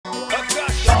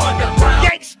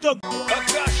Augusta,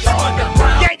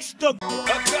 Gangsta,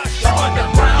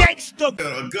 Gangsta.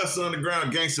 Augusta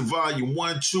Underground Gangsta Volume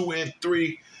 1, 2, and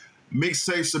 3.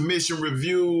 Mixtape submission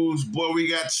reviews. Boy, we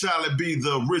got Charlie B,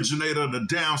 the originator of the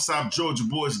Down South Georgia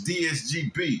Boys,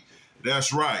 DSGB.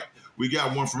 That's right. We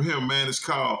got one from him, man. It's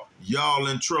called Y'all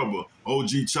in Trouble.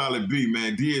 OG Charlie B,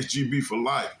 man. DSGB for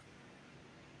life.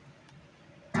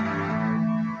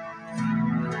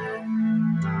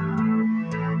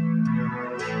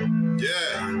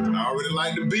 Yeah, I already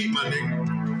like the beat, my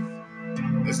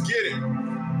nigga. Let's get it.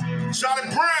 Charlie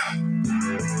Brown,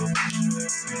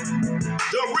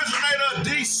 the originator of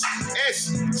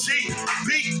DSGB.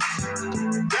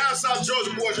 Down South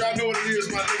Georgia Boys, y'all know what it is,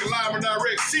 my nigga. Live and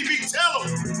direct. CB, tell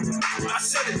them. I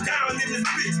shut it down in this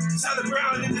bitch. Charlie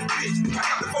Brown in this bitch. I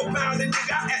got the 4 pound in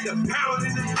nigga. I had the pound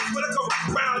in this bitch. But I go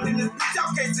round in this bitch.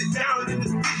 Y'all can't sit down in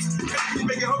this bitch. You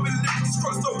make it home in the bitch.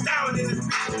 Truck so down in this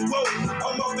bitch. Whoa,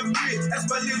 I'm off the grid. That's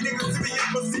my little nigga to me in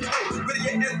placebo. But it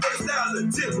ain't that style of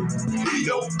tip. We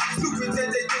go. Stupid that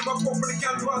they give my phone for the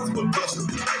county possible buster.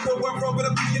 I go where from, but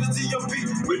I be in the GMP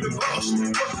with the bush.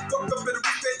 Fuck up in the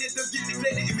respect that they'll get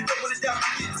neglected. If you don't want it down,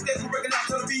 you get steady. Recognize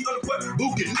how to be on the butt. Who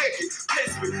can naked?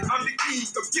 Bless me. I'm the king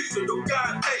of gifted, no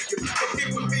God thank you. Don't give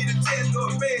me the chance of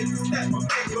a man to snap my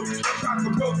ankle. I'm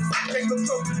rockin' rope. Take them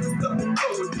trophies and stuff I'm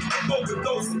going. I'm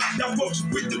overdosing. Now watch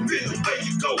you with the venom. Where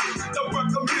you going? Don't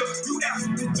run come here. You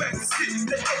African track the shit.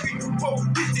 They can't be too bold.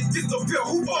 This disappear.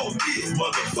 Who owns this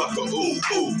motherfucker? Ooh,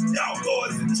 ooh. Y'all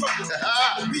boys in trouble.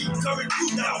 Me coming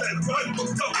through now. That run for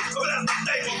cover. Go down the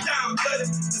thing on down, buddy.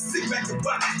 Just sit back and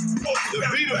watch. The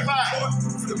beat of fire.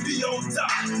 To be on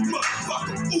top.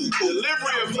 Motherfucker. Ooh,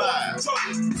 delivery of fire.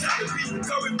 Charlie B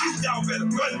coming through. Y'all better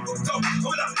run for cover.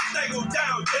 Go down the thing on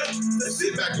down, buddy. Let's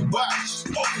Sit back and watch.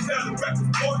 Off the down the record,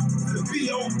 boy. To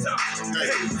be on top. Hey,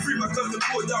 free my cousin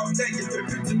boy, dog. Taking their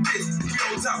picture this. Be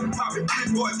on top and popping. Big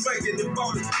boy drinking and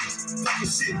ballin'. Talking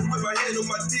shit with my hand on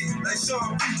my dick like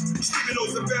Sean B. Screaming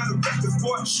on the down the records,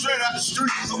 boy. Straight out the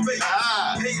streets. So baby,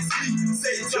 hey, sleep,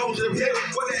 say Joseph yeah, Hill.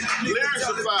 what that Lyrics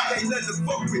are fire. Ain't nothing to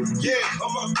fuck with. Yeah,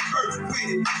 I'm on the earth with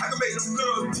it. I can make them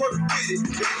girls twerk with it.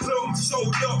 If the clothes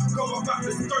showed up, come up out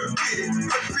the skirt with it.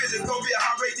 Her feelings gonna be a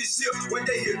high rate this year when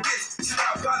they hear this. Should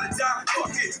I apologize?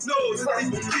 Fuck it. No, it's not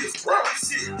even kiss.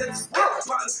 Shit, that's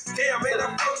damn, ain't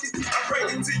I fuck it? I bring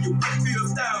it to you. Feel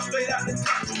style, straight out the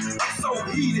country. I'm so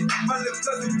heated. My little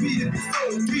cousin Peter be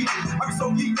so heated. I'm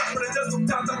so heated up, but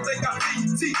sometimes I think I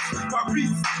need teeth. My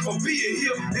reason for being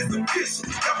here is official.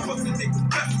 Y'all pussy niggas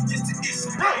best get the issue.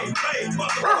 Bang,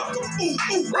 motherfucker, ooh,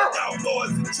 ooh. Y'all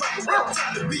boys in trouble.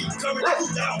 Trying to be coming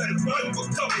through. Y'all better run for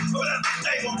cover. So that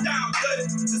thing on down, buddy.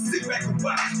 Just sit back and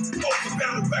watch. Open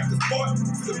down the records, boy.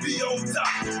 To be on top.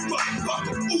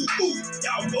 Motherfucker, ooh, ooh.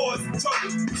 Y'all boys in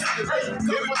trouble. Trying to be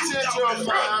coming through. Y'all better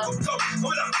run for cover. So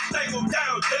that thing on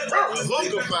down, buddy. Sit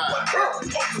back and watch.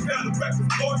 Open down the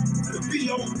records, boy. To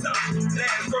be on top.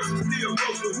 Last verse is still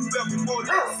roasting. Whoever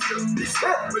wanted to steal this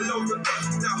shit below the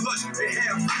dust. Now hush and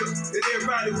have feel. And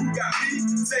everybody who got me,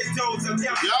 say Jones and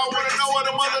down. Y'all want to know where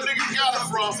the mother niggas got it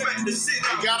from? They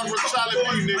got it from Charlie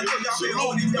B, nigga.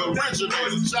 Salute the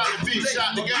originator. Charlie B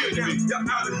shot the game to me. Y'all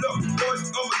out of luck,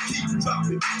 boys. I'ma keep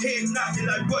dropping. Head knocking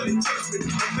like Buddy Justin.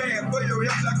 A bad for your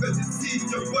head like a disease.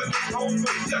 Your butt home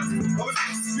for justice. I'm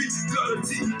a sweet gutter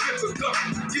tea. Give a cup.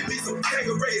 Give me some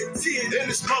Kangaroo tea in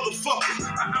this motherfucker.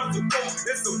 I out the boat.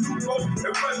 It's a new boat.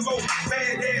 And run more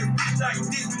badass beats like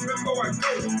this before I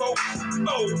go, folks.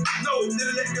 Oh, no,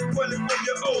 didn't let this money from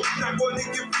your old. Not going to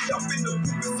get beat up in the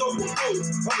booth, it's overload.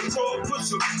 I'm a troll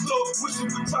pusher, slow pusher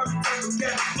with traffic type of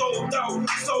gas, slow down,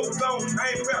 so gone.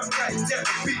 I ain't rap like that,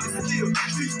 beat the skill.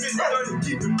 Streets been done to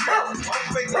keep it real. I'm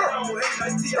faking down, hate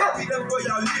like TIP, that's where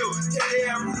y'all live. Can't they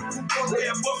have root the poop on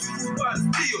there, buffy food by the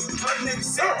steel. My niggas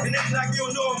shit, and act like you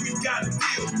don't know we got a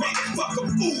deal. Motherfucker,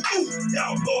 ooh, ooh,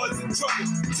 y'all boys in trouble.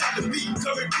 Try to be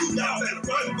coming through, y'all better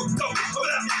run for cover. Hold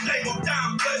out the thing on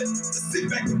down, buddy. Just sit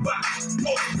back and watch.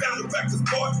 Open down the records,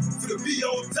 boy, for the be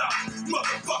on top.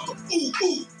 Motherfucker, ooh,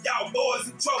 ooh, y'all boys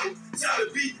in trouble. Try to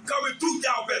be coming through,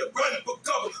 y'all better run for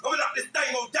cover. Hold out this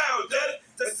thing on down, daddy.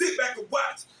 Just sit back and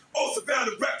watch. Also found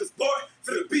the records, boy,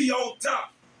 for the be on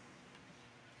top.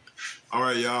 All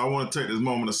right, y'all, I want to take this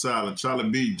moment of silence. Charlie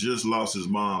B just lost his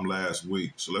mom last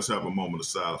week, so let's have a moment of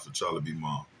silence for Charlie B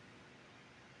mom.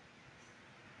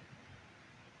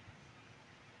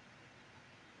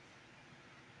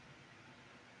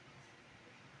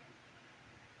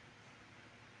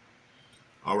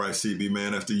 All right, CB,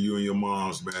 man, after you and your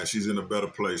moms, man, she's in a better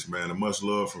place, man. And much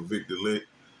love from Victor Lick,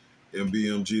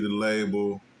 MBMG, the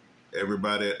label,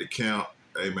 everybody at the camp.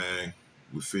 Hey, man,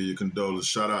 We feel your condolences.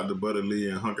 Shout out to Buddy Lee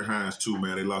and Hunker Hines too,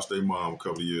 man. They lost their mom a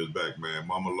couple of years back, man.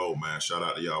 Mama Low, man. Shout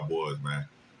out to y'all boys, man.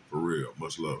 For real.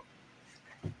 Much love.